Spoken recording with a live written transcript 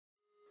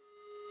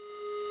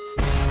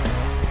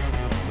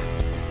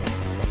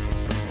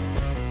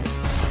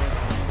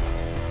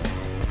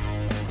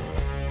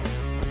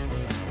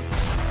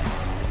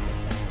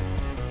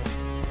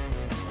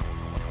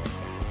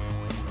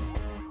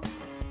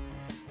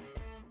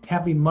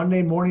Happy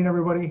Monday morning,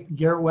 everybody.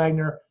 Garrett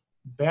Wagner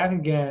back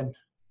again,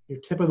 your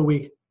tip of the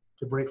week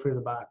to break free of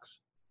the box.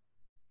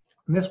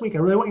 And this week, I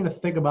really want you to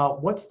think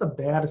about what's the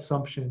bad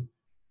assumption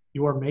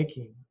you are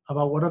making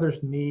about what others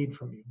need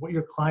from you, what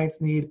your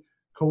clients need,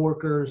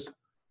 coworkers.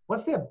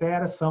 What's that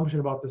bad assumption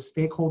about the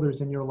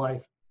stakeholders in your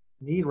life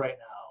need right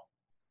now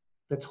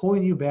that's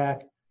holding you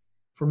back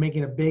from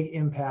making a big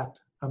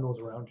impact on those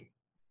around you?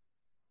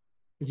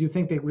 Is you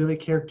think they really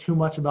care too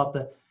much about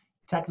the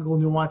technical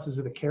nuances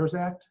of the CARES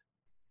Act?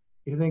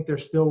 Do you think they're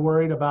still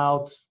worried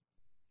about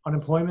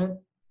unemployment?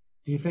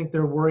 Do you think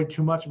they're worried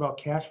too much about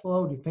cash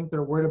flow? Do you think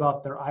they're worried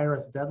about their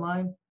IRS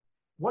deadline?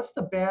 What's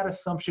the bad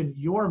assumption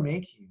you're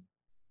making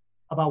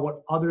about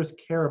what others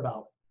care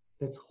about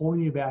that's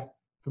holding you back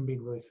from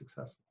being really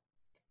successful?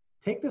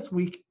 Take this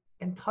week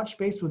and touch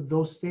base with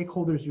those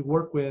stakeholders you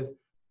work with,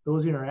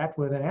 those you interact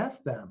with, and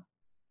ask them,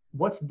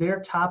 what's their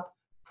top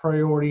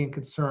priority and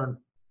concern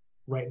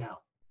right now?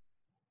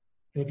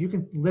 And if you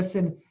can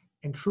listen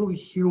and truly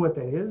hear what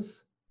that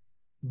is,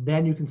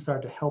 then you can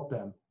start to help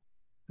them.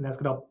 And that's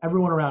going to help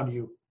everyone around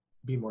you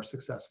be more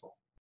successful.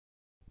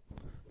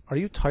 Are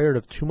you tired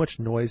of too much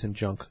noise and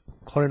junk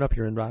cluttering up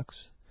your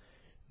inbox?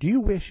 Do you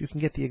wish you can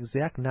get the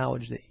exact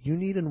knowledge that you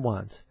need and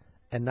want,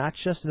 and not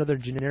just another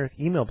generic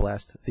email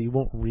blast that you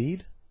won't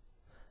read?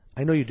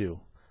 I know you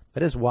do.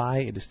 That is why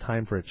it is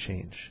time for a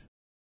change.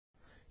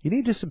 You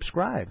need to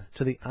subscribe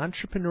to the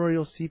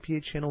Entrepreneurial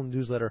CPA Channel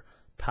newsletter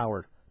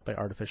powered by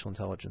artificial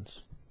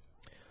intelligence.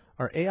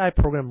 Our AI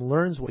program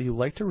learns what you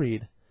like to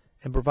read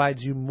and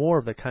provides you more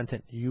of the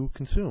content you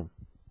consume.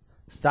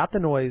 Stop the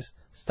noise,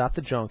 stop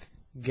the junk,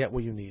 get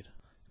what you need.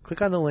 Click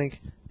on the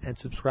link and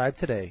subscribe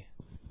today.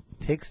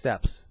 Take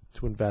steps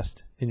to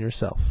invest in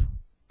yourself.